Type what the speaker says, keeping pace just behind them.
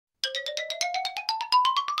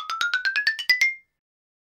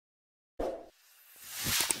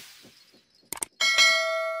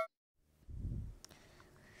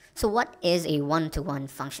So what is a one-to-one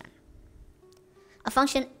function? A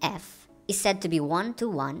function f is said to be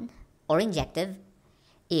one-to-one or injective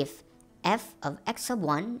if f of x sub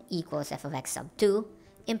 1 equals f of x sub 2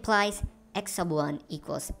 implies x sub 1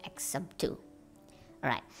 equals x sub 2.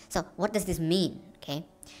 Alright, so what does this mean? Okay,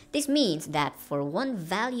 this means that for one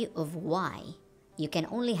value of y, you can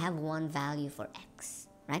only have one value for x,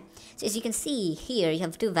 right? So as you can see here, you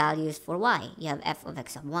have two values for y. You have f of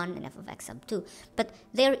x sub 1 and f of x sub 2, but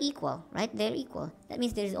they're equal, right? They're equal. That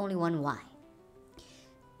means there's only one y.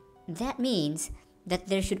 That means that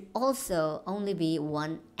there should also only be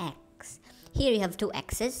one x. Here you have two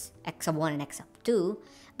x's, x sub 1 and x sub 2,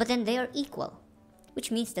 but then they are equal,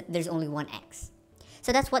 which means that there's only one x.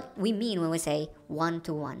 So that's what we mean when we say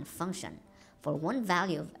one-to-one function. For one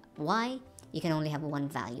value of y, you can only have one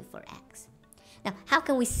value for x. Now, how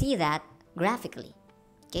can we see that graphically?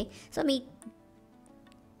 Okay, so let me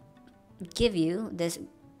give you this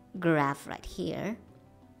graph right here.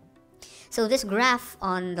 So this graph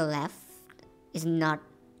on the left is not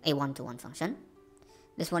a one-to-one function.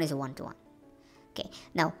 This one is a one-to-one. Okay,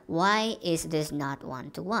 now why is this not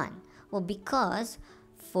one-to-one? Well, because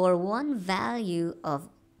for one value of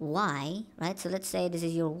y, right? So let's say this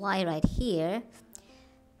is your y right here.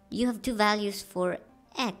 You have two values for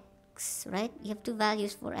x, right? You have two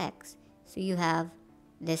values for x. So you have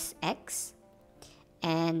this x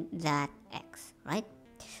and that x, right?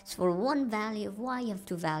 So for one value of y, you have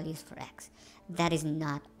two values for x. That is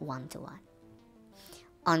not one-to-one.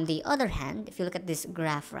 On the other hand, if you look at this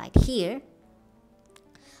graph right here,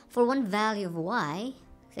 for one value of y,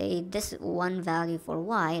 say this one value for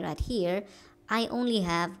y right here, I only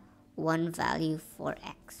have one value for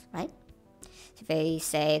x, right? So if I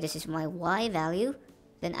say this is my y value,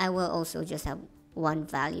 then I will also just have one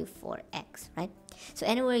value for x, right? So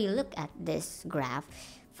anywhere you look at this graph,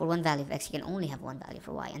 for one value of x, you can only have one value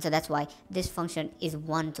for y. And so that's why this function is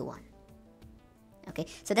one-to-one. Okay,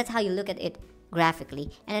 so that's how you look at it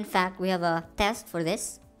graphically. And in fact, we have a test for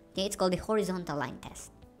this. Okay, it's called the horizontal line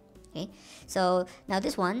test. Okay, so now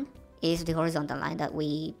this one is the horizontal line that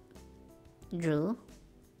we drew.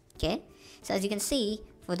 Okay, so as you can see,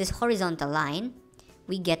 for this horizontal line,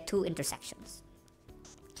 we get two intersections.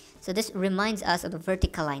 So this reminds us of the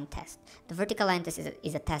vertical line test. The vertical line test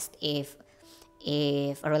is a test if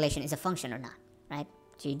a relation is a function or not, right?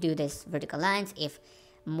 So you do this vertical lines if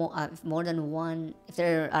there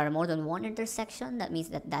are more than one intersection, that means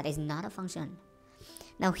that that is not a function.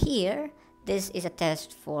 Now here, this is a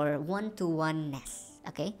test for one-to-oneness,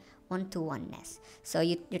 okay? One-to-oneness. So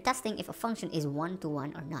you're testing if a function is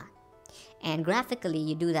one-to-one or not. And graphically,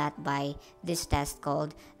 you do that by this test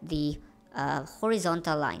called the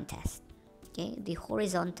horizontal line test. Okay, the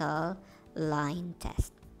horizontal line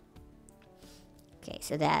test. Okay,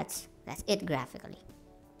 so that's it graphically.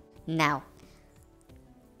 Now,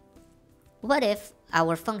 what if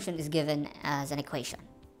our function is given as an equation?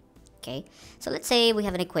 Okay, so let's say we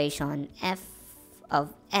have an equation f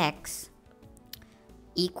of x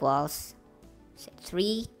equals, say,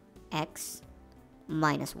 3x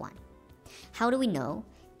minus 1. How do we know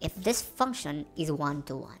if this function is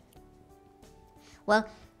one-to-one? Well,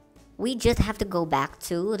 we just have to go back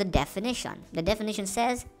to the definition. The definition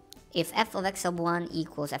says if f of x sub 1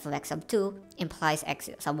 equals f of x sub 2 implies x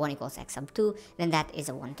sub 1 equals x sub 2, then that is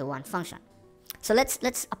a one-to-one function. So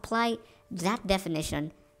let's apply that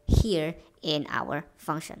definition here in our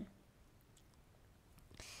function.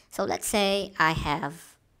 So let's say I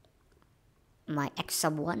have my x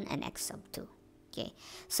sub 1 and x sub 2. Okay,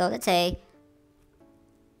 so let's say,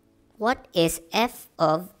 what is f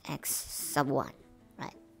of x sub 1,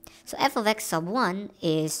 right? So f of x sub 1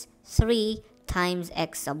 is 3 times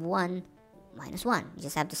x sub 1 minus 1. You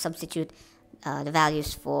just have to substitute the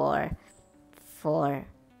values for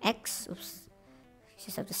x. Oops. You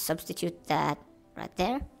just have to substitute that right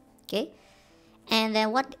there. Okay, and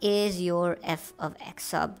then what is your f of x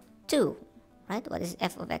sub 2, right? What is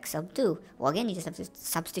f of x sub 2? Well, again, you just have to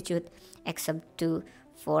substitute x sub 2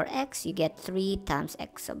 for x. You get 3 times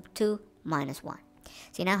x sub 2 minus 1.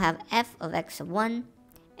 So you now have f of x sub 1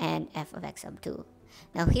 and f of x sub 2.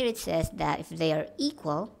 Now here it says that if they are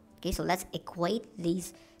equal, okay, so let's equate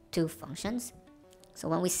these two functions. So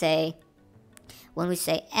when we say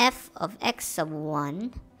f of x sub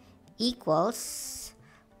 1 equals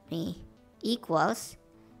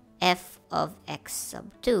f of x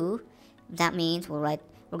sub 2, that means we're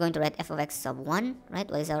going to write f of x sub 1, right?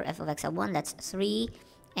 What is our f of x sub 1? That's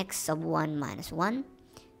 3x sub 1 minus 1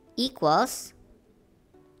 equals,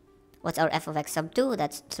 what's our f of x sub 2?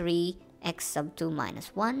 That's 3x sub 2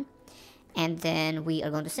 minus 1. And then we are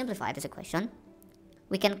going to simplify this equation.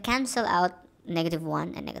 We can cancel out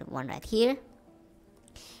 -1 and -1 right here.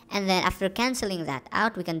 And then after canceling that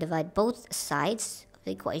out, we can divide both sides of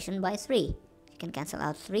the equation by 3. You can cancel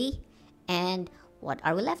out 3, and what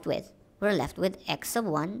are we left with? We're left with x sub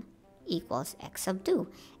 1 equals x sub 2.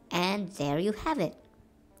 And there you have it.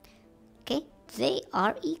 Okay, they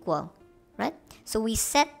are equal, right? So we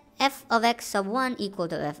set f of x sub 1 equal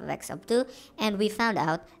to f of x sub 2, and we found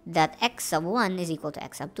out that x sub 1 is equal to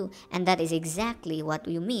x sub 2, and that is exactly what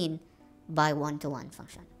you mean by one-to-one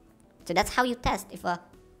function. So that's how you test if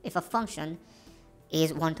a function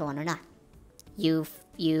is one-to-one or not. You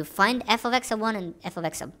find f of x sub 1 and f of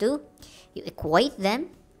x sub 2, you equate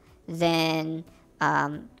them, then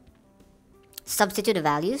substitute the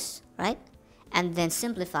values, right? And then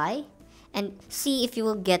simplify and see if you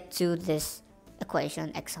will get to this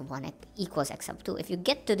equation x sub 1 equals x sub 2. If you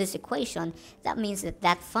get to this equation, that means that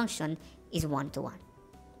that function is one-to-one.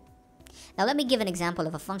 Now let me give an example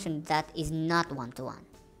of a function that is not one-to-one.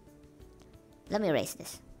 Let me erase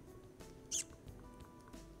this.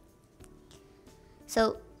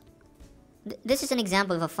 So this is an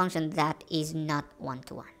example of a function that is not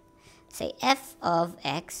one-to-one. Say f of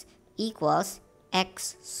x equals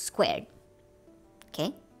x squared.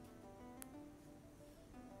 Okay?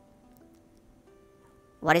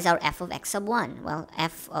 What is our f of x sub 1? Well,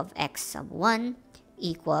 f of x sub 1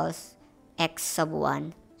 equals x sub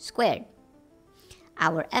 1 squared.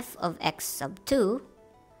 Our f of x sub 2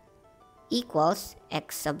 equals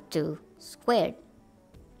x sub 2 squared.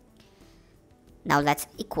 Now let's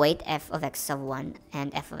equate f of x sub 1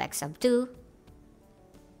 and f of x sub 2.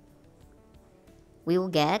 We will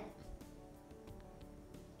get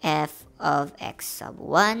f of x sub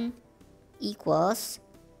 1 equals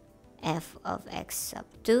f of x sub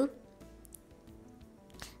 2.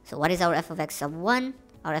 So what is our f of x sub 1?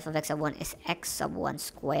 Our f of x sub 1 is x sub 1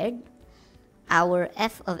 squared. Our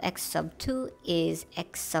f of x sub 2 is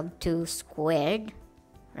x sub 2 squared,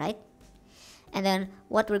 right? And then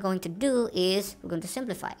what we're going to do is we're going to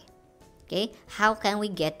simplify. Okay, how can we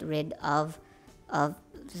get rid of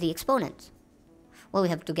the exponents? Well, we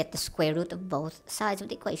have to get the square root of both sides of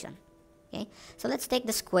the equation. Okay, so let's take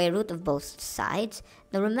the square root of both sides.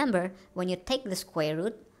 Now remember, when you take the square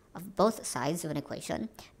root of both sides of an equation,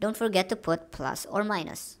 don't forget to put plus or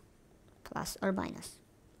minus. Plus or minus.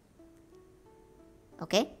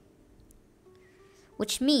 Okay?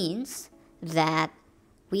 Which means that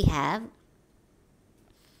we have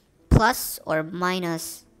plus or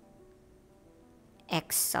minus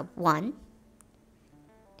x sub 1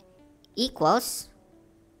 equals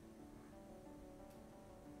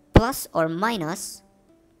plus or minus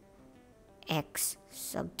x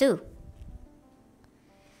sub 2.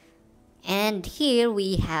 And here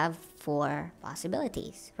we have 4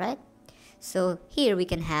 possibilities, right? So here we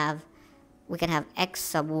can have x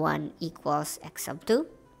sub 1 equals x sub 2.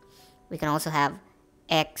 We can also have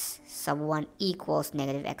x sub 1 equals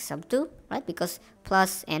negative x sub 2, right? Because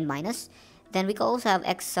plus and minus. Then we can also have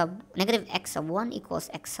negative x sub 1 equals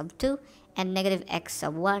x sub 2, and negative x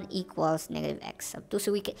sub 1 equals negative x sub 2.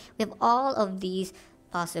 So we have all of these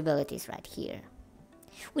possibilities right here,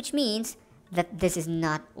 which means that this is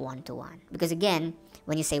not one-to-one. Because again,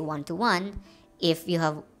 when you say one-to-one, if you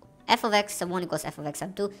have f of x sub 1 equals f of x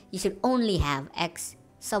sub 2, you should only have x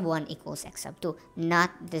sub 1 equals x sub 2,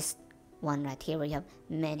 not this one right here where you have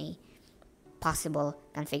many possible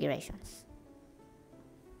configurations.